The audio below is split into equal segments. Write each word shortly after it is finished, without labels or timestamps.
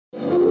This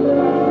is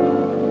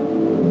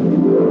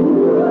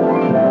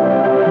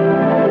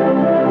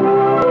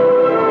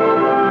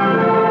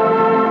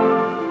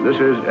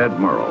Ed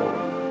Murrow,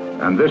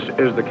 and this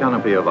is the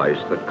canopy of ice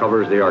that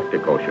covers the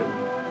Arctic Ocean,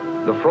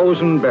 the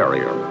frozen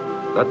barrier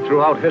that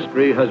throughout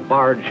history has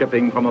barred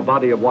shipping from a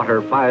body of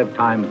water 5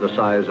 times the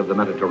size of the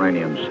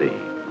Mediterranean Sea.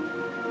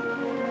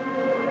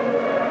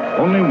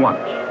 Only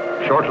once,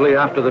 shortly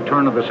after the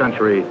turn of the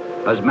century,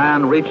 has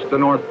man reached the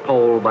North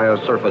Pole by a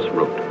surface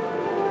route.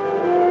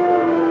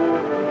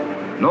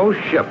 No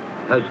ship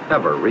has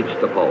ever reached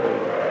the pole.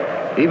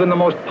 Even the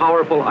most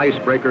powerful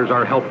icebreakers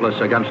are helpless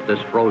against this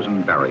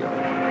frozen barrier.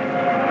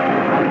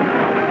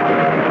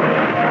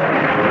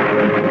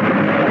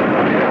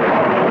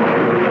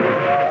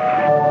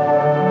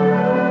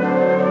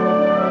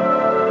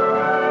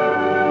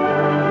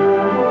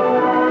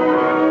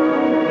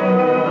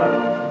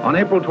 On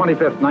April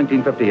 25,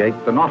 1958,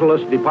 the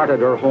Nautilus departed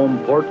her home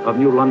port of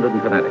New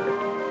London, Connecticut.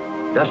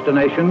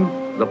 Destination,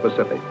 the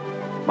Pacific,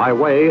 by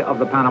way of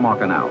the Panama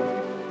Canal.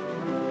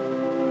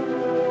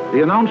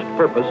 The announced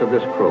purpose of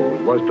this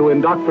cruise was to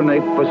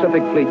indoctrinate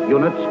Pacific Fleet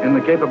units in the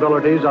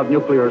capabilities of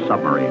nuclear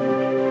submarines.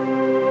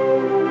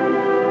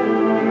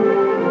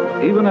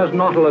 Even as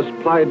Nautilus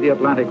plied the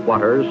Atlantic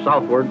waters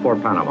southward for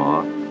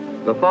Panama,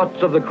 the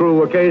thoughts of the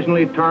crew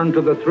occasionally turned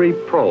to the 3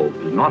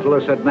 probes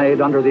Nautilus had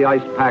made under the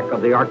ice pack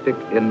of the Arctic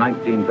in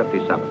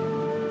 1957.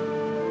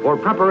 For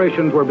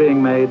preparations were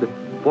being made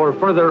for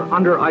further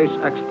under-ice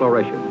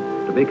exploration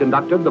to be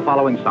conducted the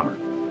following summer.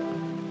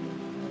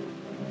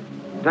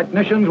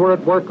 Technicians were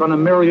at work on a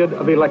myriad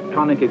of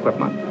electronic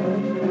equipment.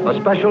 A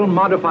special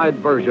modified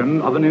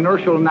version of an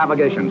inertial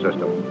navigation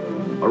system,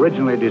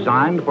 originally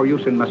designed for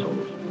use in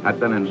missiles, had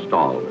been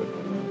installed.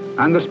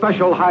 And the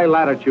special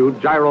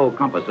high-latitude gyro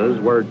compasses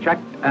were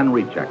checked and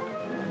rechecked.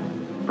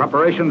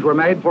 Preparations were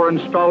made for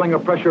installing a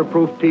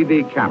pressure-proof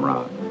TV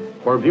camera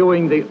for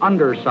viewing the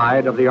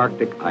underside of the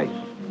Arctic ice.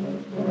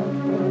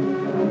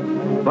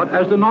 But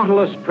as the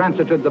Nautilus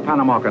transited the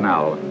Panama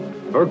Canal,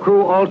 her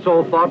crew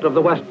also thought of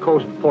the West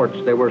Coast ports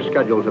they were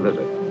scheduled to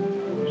visit: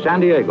 San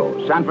Diego,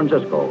 San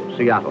Francisco,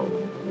 Seattle.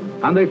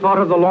 And they thought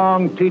of the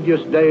long,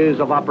 tedious days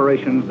of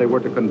operations they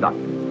were to conduct,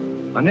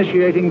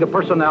 initiating the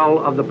personnel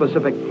of the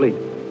Pacific Fleet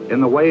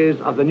in the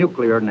ways of the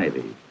nuclear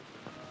Navy.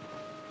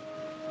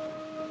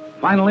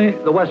 Finally,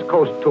 the West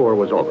Coast tour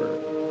was over.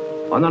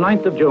 On the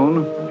 9th of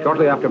June,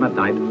 shortly after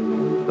midnight,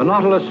 the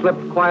Nautilus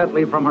slipped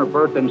quietly from her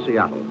berth in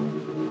Seattle,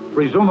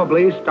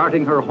 presumably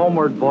starting her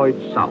homeward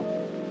voyage south.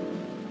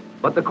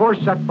 But the course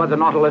set by the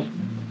Nautilus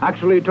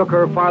actually took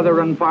her farther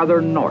and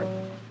farther north.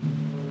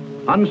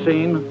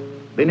 Unseen,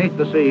 beneath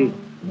the sea,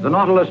 the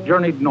Nautilus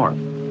journeyed north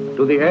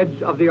to the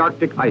edge of the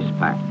Arctic ice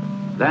pack,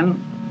 then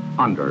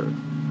under.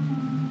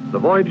 The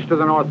voyage to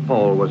the North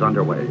Pole was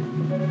underway,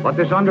 but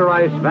this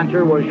under-ice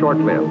venture was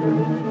short-lived.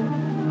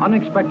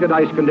 Unexpected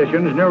ice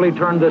conditions nearly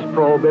turned this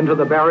probe into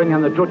the Bering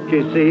and the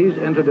Chukchi Seas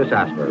into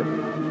disaster.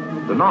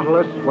 The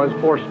Nautilus was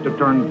forced to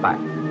turn back.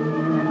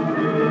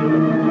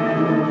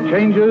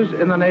 Changes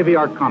in the Navy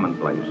are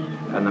commonplace,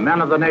 and the men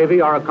of the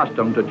Navy are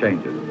accustomed to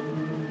changes.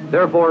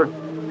 Therefore,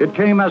 it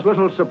came as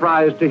little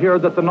surprise to hear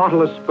that the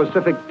Nautilus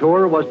Pacific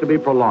tour was to be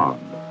prolonged,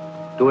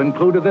 to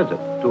include a visit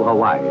to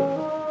Hawaii.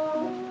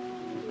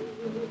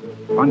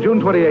 On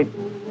June 28th,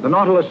 the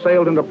Nautilus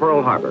sailed into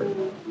Pearl Harbor,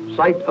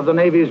 site of the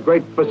Navy's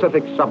great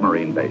Pacific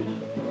submarine base.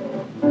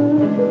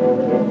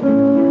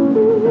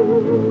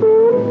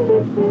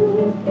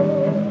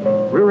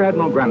 Rear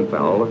Admiral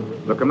Grenfell,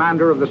 the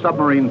commander of the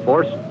submarine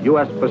force,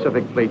 U.S.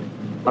 Pacific Fleet,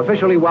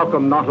 officially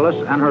welcomed Nautilus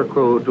and her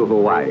crew to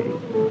Hawaii.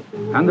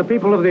 And the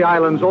people of the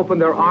islands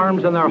opened their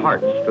arms and their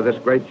hearts to this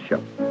great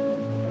ship.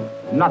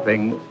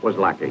 Nothing was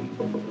lacking.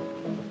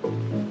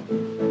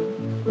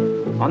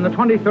 On the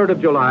 23rd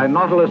of July,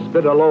 Nautilus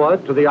bid aloha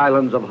to the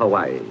islands of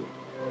Hawaii.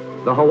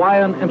 The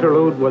Hawaiian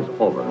interlude was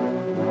over.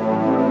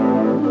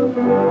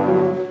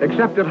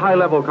 Except at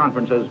high-level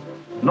conferences,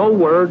 no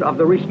word of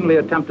the recently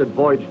attempted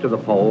voyage to the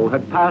pole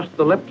had passed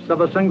the lips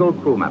of a single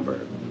crew member.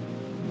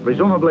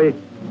 Presumably,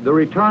 the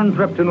return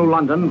trip to New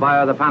London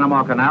via the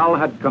Panama Canal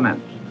had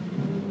commenced.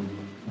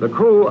 The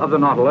crew of the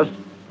Nautilus,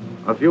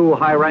 a few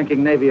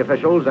high-ranking Navy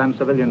officials and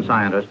civilian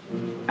scientists,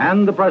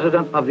 and the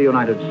President of the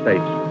United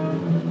States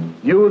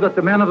knew that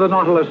the men of the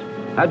Nautilus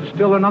had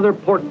still another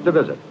port to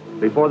visit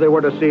before they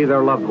were to see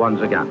their loved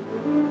ones again.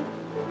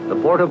 The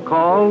port of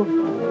call,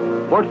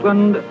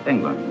 Portland,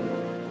 England.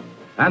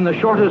 And the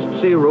shortest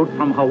sea route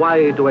from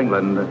Hawaii to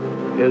England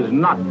is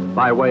not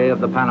by way of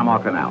the Panama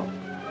Canal.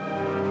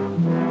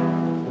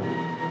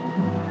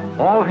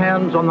 All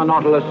hands on the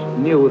Nautilus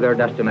knew their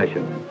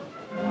destination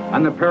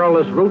and the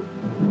perilous route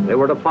they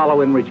were to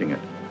follow in reaching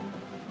it.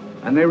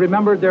 And they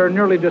remembered their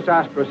nearly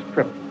disastrous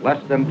trip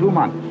less than 2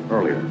 months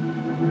earlier.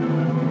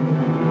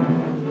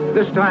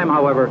 This time,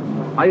 however,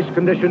 ice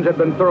conditions had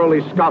been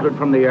thoroughly scouted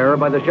from the air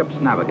by the ship's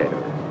navigator.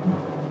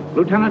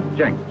 Lieutenant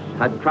Jenks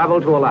had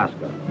traveled to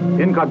Alaska,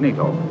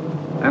 incognito,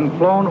 and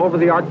flown over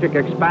the Arctic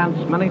expanse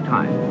many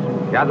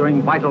times,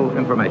 gathering vital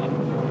information.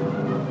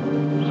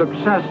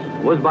 Success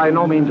was by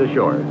no means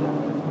assured,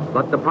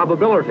 but the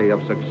probability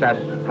of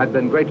success had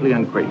been greatly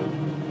increased.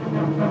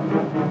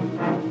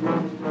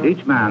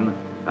 Each man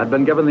had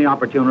been given the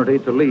opportunity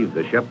to leave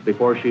the ship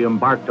before she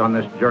embarked on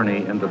this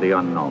journey into the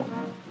unknown.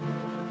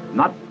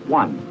 Not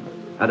one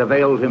had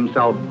availed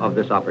himself of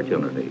this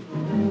opportunity.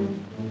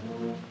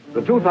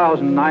 The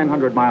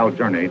 2,900-mile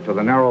journey to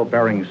the narrow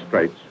Bering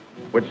Straits,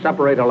 which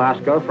separate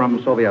Alaska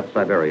from Soviet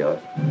Siberia,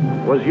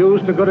 was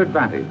used to good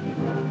advantage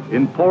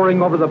in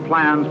poring over the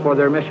plans for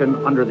their mission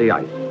under the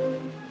ice.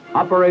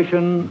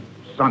 Operation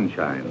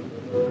Sunshine.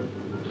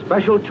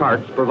 Special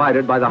charts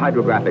provided by the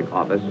Hydrographic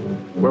Office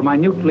were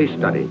minutely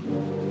studied.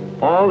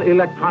 All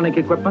electronic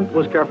equipment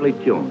was carefully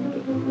tuned,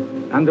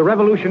 and the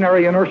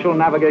revolutionary inertial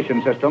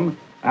navigation system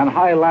and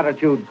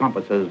high-latitude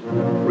compasses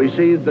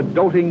received the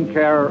doting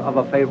care of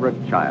a favorite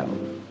child.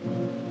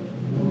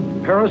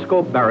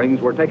 Periscope bearings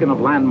were taken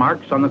of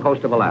landmarks on the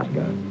coast of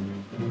Alaska.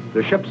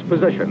 The ship's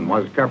position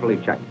was carefully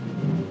checked.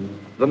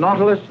 The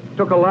Nautilus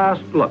took a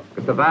last look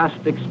at the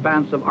vast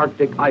expanse of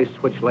Arctic ice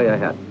which lay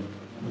ahead.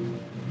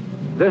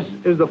 This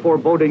is the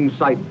foreboding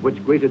sight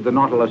which greeted the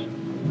Nautilus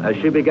as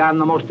she began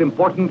the most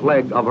important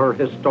leg of her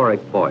historic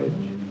voyage.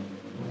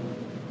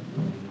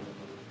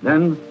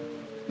 Then,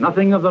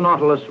 nothing of the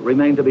Nautilus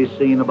remained to be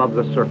seen above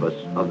the surface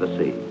of the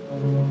sea.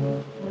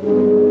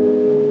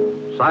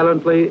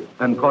 Silently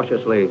and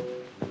cautiously,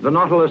 the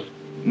Nautilus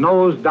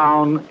nosed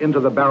down into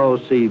the Barrow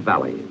Sea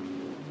Valley.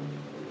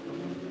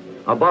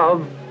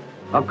 Above,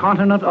 a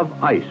continent of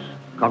ice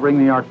covering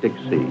the Arctic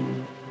Sea,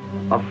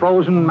 a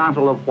frozen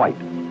mantle of white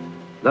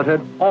that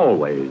had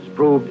always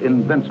proved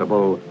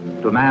invincible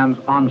to man's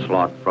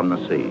onslaught from the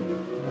sea.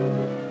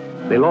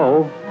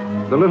 Below,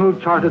 the little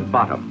charted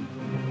bottom,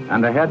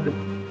 and ahead,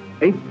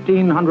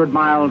 1,800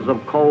 miles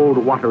of cold,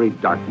 watery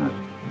darkness.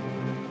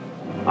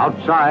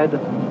 Outside,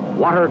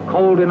 water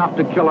cold enough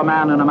to kill a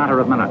man in a matter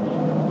of minutes.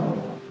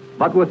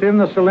 But within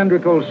the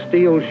cylindrical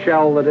steel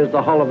shell that is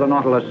the hull of the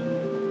Nautilus,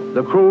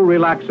 the crew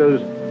relaxes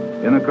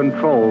in a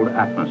controlled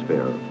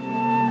atmosphere.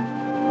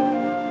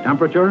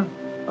 Temperature,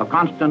 a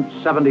constant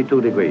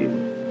 72 degrees.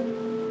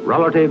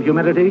 Relative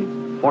humidity,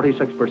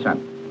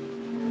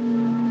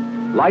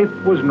 46%. Life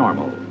was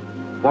normal.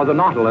 For the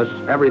Nautilus,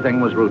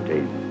 everything was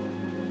routine.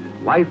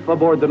 Life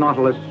aboard the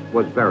Nautilus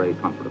was very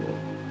comfortable.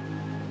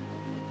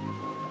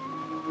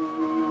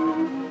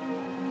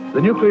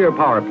 The nuclear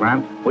power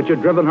plant, which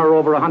had driven her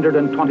over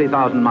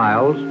 120,000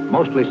 miles,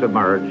 mostly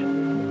submerged,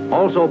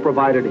 also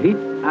provided heat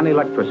and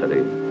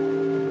electricity.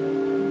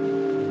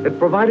 It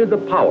provided the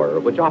power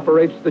which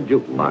operates the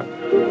jukebox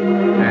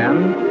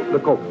and the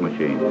Coke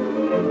machine.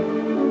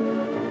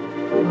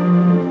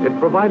 It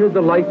provided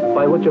the light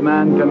by which a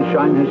man can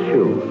shine his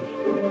shoes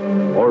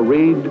or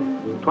read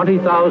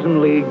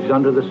 20,000 leagues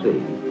under the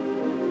sea.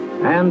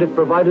 And it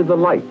provided the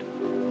light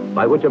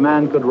by which a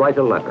man could write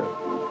a letter.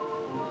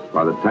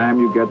 By the time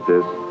you get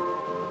this,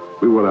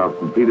 we will have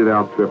completed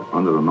our trip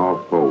under the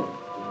North Pole.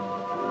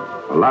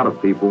 A lot of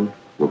people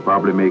will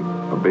probably make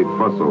a big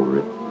fuss over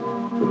it,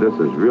 but this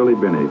has really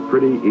been a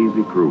pretty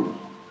easy cruise.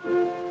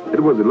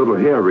 It was a little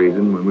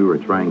hair-raising when we were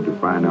trying to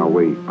find our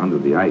way under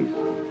the ice,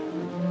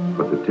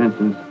 but the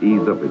tensions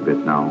eased up a bit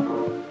now,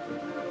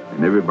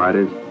 and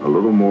everybody's a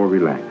little more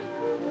relaxed.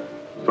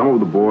 Some of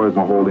the boys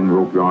are holding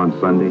rope yarn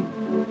Sunday,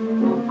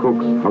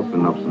 cooks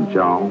hustling up some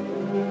chow,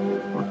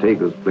 or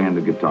takers playing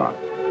the guitar.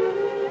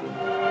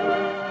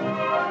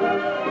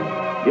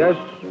 Yes,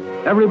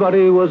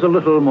 everybody was a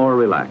little more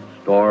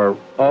relaxed, or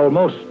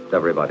almost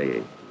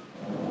everybody.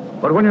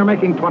 But when you're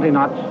making 20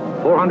 knots,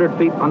 400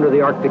 feet under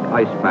the Arctic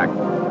ice pack,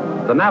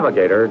 the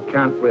navigator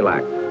can't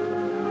relax.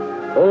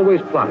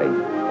 Always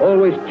plotting,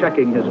 always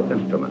checking his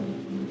instruments.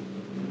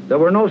 There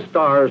were no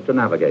stars to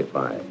navigate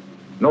by,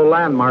 no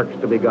landmarks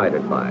to be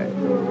guided by.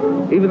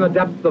 Even the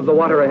depth of the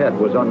water ahead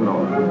was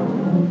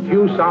unknown.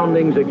 Few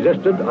soundings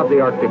existed of the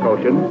Arctic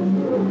Ocean,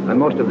 and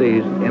most of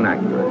these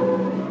inaccurate.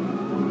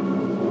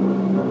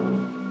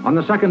 On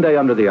the second day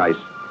under the ice,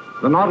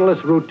 the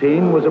Nautilus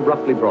routine was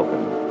abruptly broken.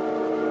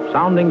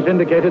 Soundings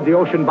indicated the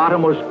ocean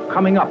bottom was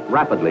coming up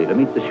rapidly to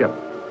meet the ship.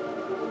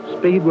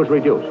 Speed was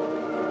reduced,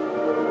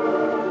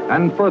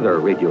 and further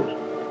reduced.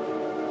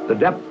 The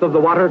depth of the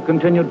water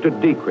continued to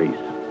decrease.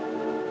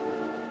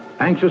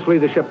 Anxiously,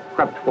 the ship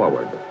crept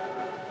forward.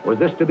 Was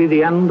this to be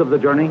the end of the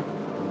journey?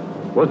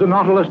 Was the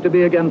Nautilus to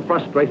be again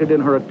frustrated in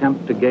her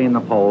attempt to gain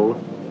the pole?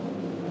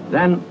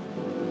 Then,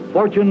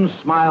 fortune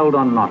smiled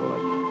on Nautilus.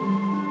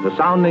 The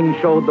sounding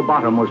showed the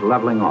bottom was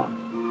leveling off.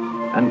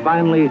 And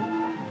finally,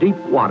 deep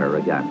water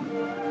again.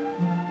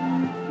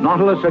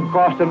 Nautilus had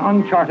crossed an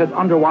uncharted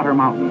underwater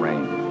mountain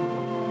range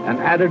and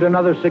added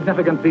another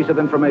significant piece of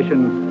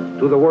information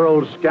to the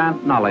world's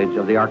scant knowledge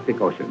of the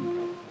Arctic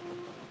Ocean.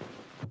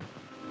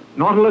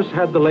 Nautilus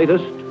had the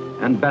latest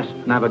and best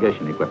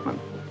navigation equipment.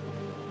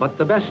 But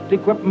the best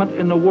equipment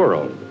in the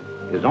world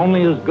is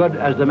only as good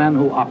as the men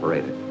who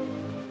operate it.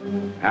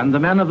 And the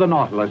men of the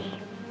Nautilus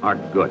are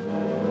good.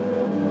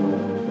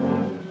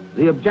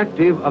 The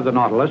objective of the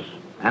Nautilus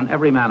and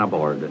every man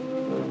aboard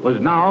was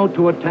now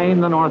to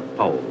attain the North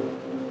Pole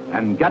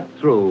and get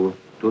through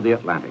to the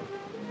Atlantic.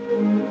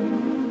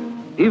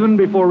 Even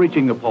before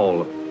reaching the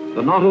pole,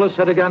 the Nautilus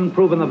had again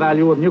proven the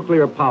value of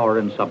nuclear power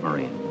in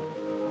submarines.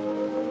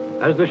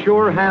 As the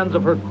sure hands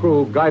of her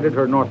crew guided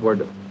her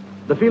northward,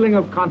 the feeling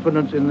of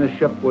confidence in this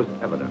ship was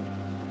evident.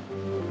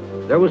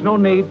 There was no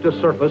need to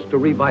surface to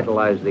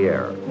revitalize the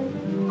air.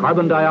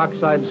 Carbon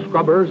dioxide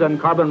scrubbers and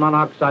carbon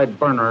monoxide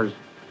burners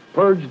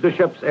purged the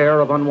ship's air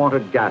of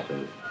unwanted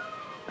gases,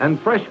 and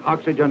fresh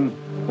oxygen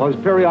was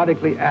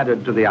periodically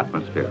added to the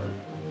atmosphere.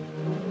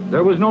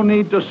 There was no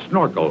need to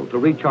snorkel to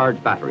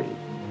recharge batteries.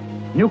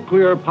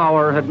 Nuclear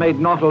power had made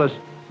Nautilus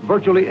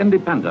virtually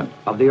independent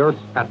of the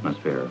Earth's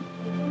atmosphere.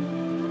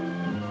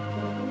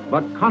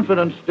 But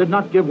confidence did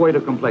not give way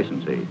to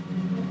complacency.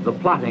 The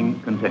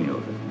plotting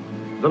continued.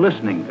 The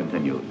listening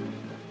continued.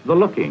 The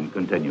looking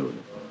continued.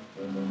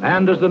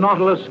 And as the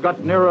Nautilus got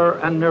nearer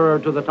and nearer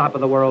to the top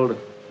of the world,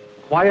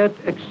 quiet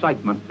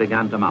excitement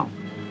began to mount.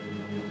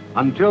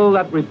 Until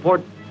that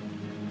report,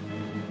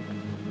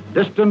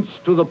 distance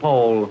to the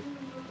pole,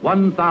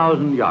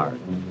 1,000 yards.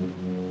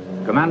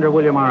 Commander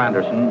William R.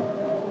 Anderson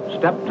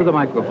stepped to the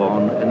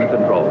microphone in the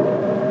control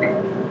room.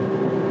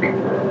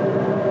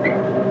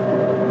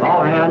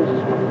 All hands,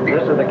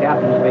 this is the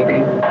captain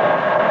speaking.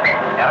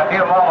 In a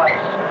few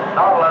moments,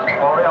 Nautilus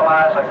will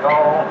realize a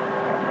goal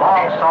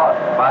long sought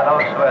by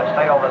those who have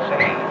sailed the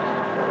seas,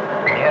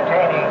 the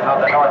attaining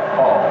of the North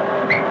Pole.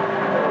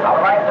 I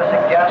would like to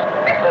suggest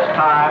at this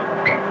time,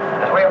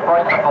 as we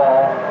approach the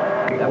pole,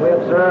 That we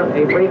observe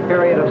a brief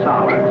period of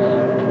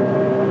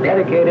silence,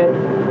 dedicated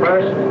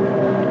first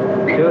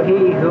to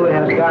He who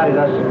has guided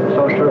us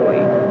so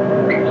truly.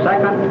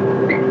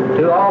 Second,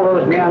 to all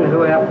those men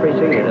who have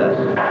preceded us.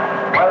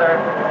 whether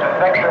to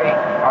victory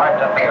or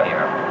to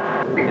failure.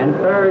 And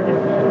third,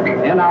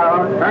 in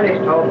our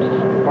earnest hopes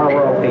for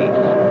world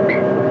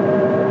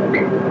peace.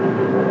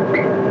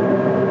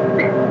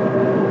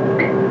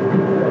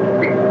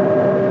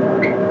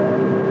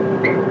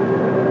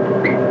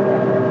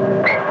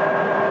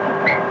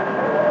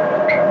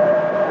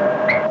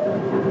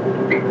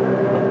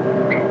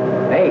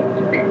 8,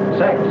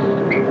 6,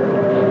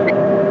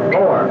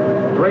 4,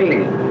 3,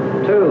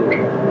 2,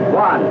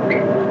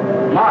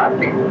 1, mark.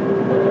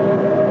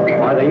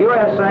 For the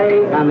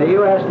USA and the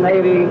U.S.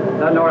 Navy,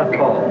 the North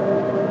Pole.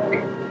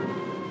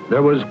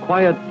 There was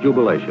quiet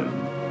jubilation,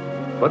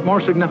 but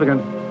more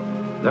significant,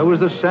 there was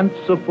the sense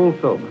of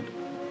fulfillment,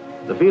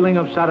 the feeling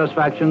of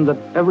satisfaction that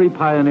every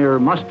pioneer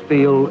must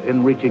feel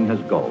in reaching his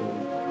goal.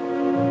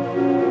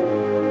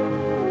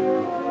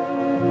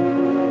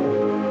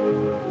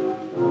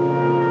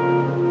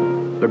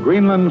 The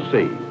Greenland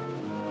Sea.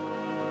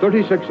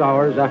 36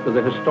 hours after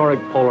the historic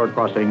polar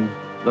crossing,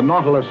 the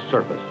Nautilus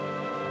surfaced.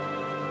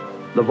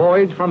 The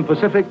voyage from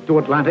Pacific to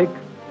Atlantic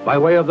by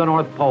way of the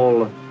North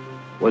Pole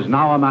was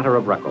now a matter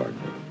of record.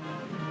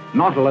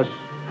 Nautilus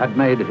had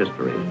made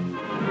history.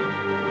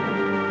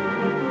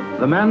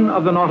 The men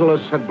of the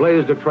Nautilus had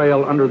blazed a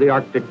trail under the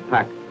Arctic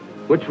pack,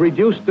 which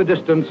reduced the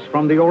distance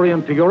from the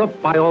Orient to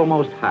Europe by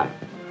almost half.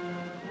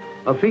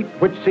 A feat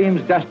which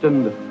seems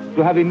destined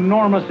to have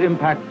enormous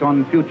impact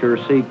on future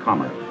sea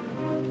commerce.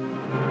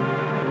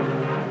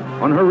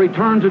 On her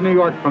return to New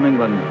York from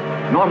England,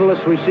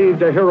 Nautilus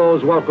received a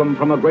hero's welcome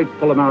from a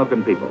grateful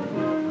American people.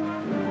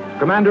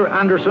 Commander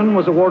Anderson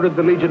was awarded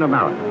the Legion of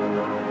Merit,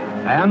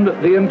 and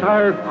the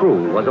entire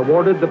crew was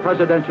awarded the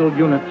Presidential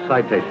Unit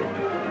Citation,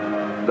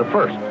 the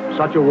first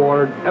such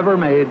award ever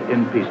made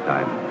in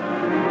peacetime.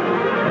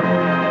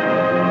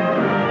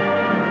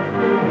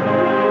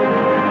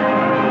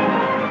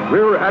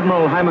 Rear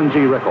Admiral Hyman G.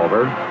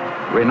 Rickover,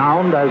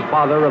 renowned as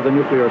father of the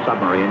nuclear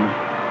submarine,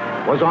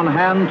 was on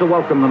hand to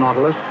welcome the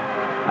Nautilus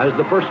as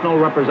the personal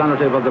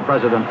representative of the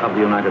President of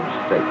the United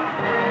States.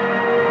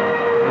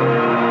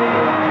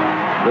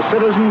 The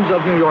citizens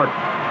of New York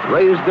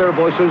raised their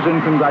voices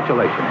in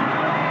congratulation,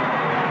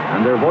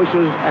 and their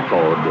voices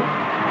echoed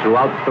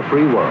throughout the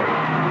free world.